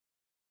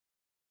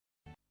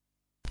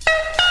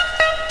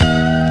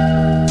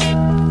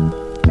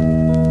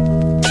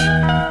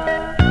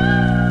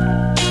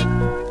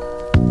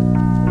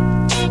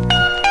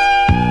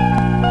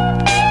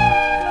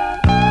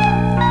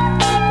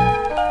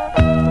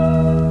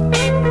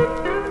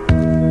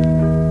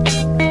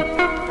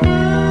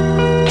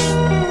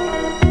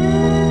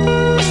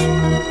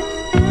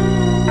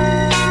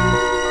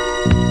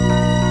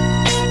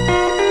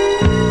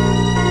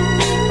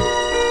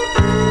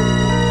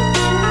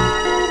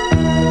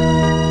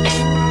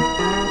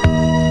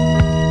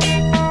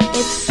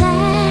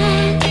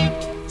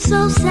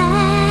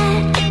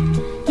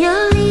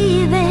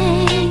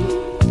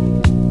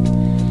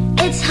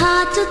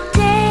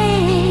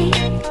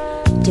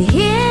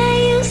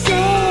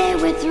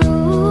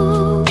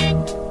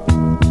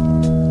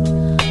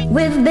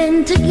We've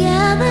been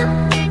together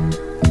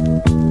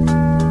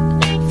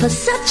for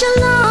such a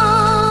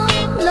long,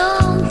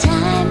 long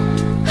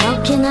time.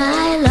 How can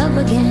I love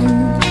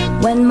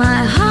again when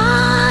my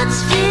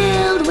heart's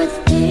filled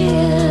with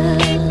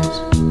tears?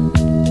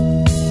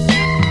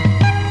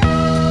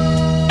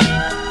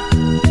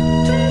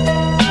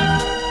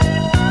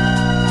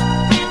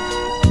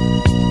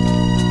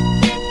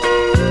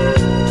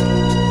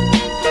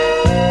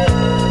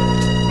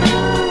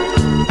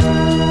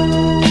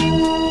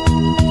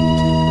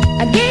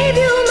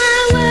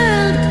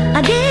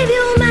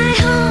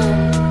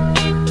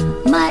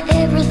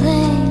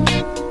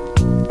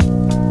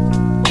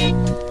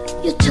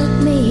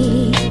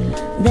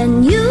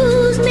 Then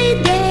use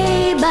me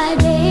day by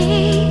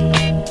day.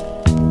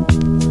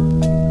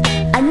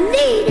 I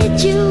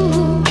needed you.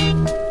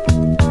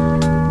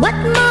 What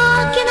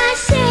more can I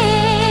say?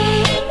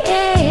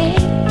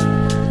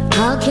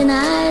 How can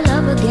I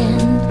love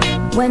again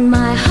when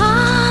my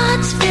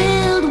heart's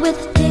filled with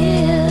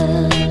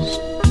tears?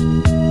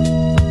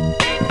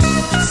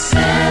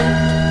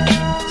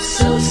 Sad,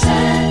 so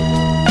sad,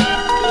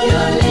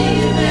 you're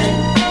leaving.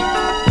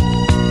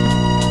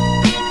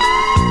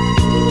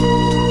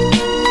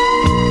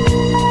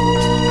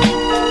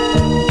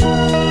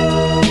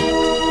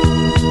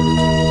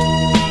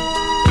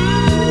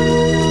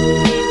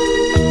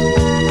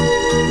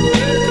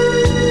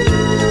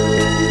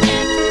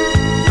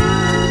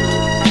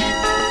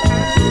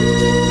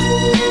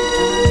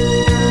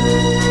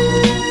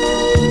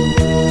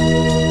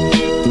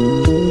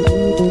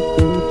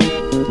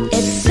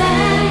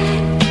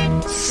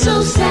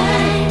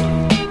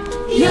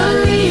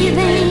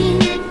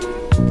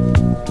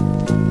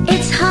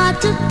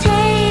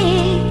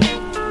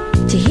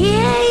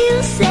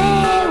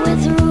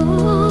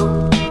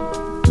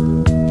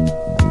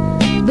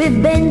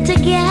 We've been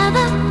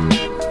together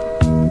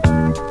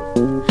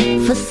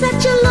for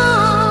such a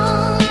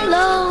long,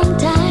 long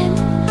time.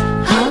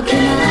 How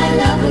can I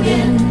love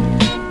again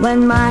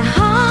when my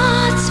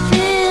heart's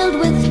filled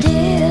with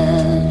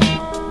tears?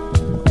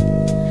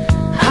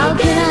 How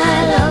can I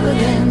love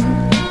again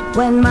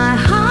when my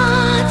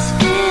heart's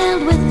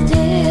filled with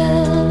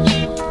tears?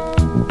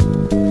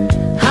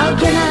 How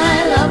can I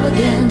love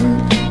again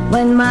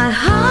when my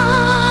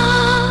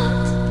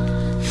heart's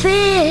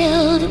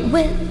filled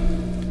with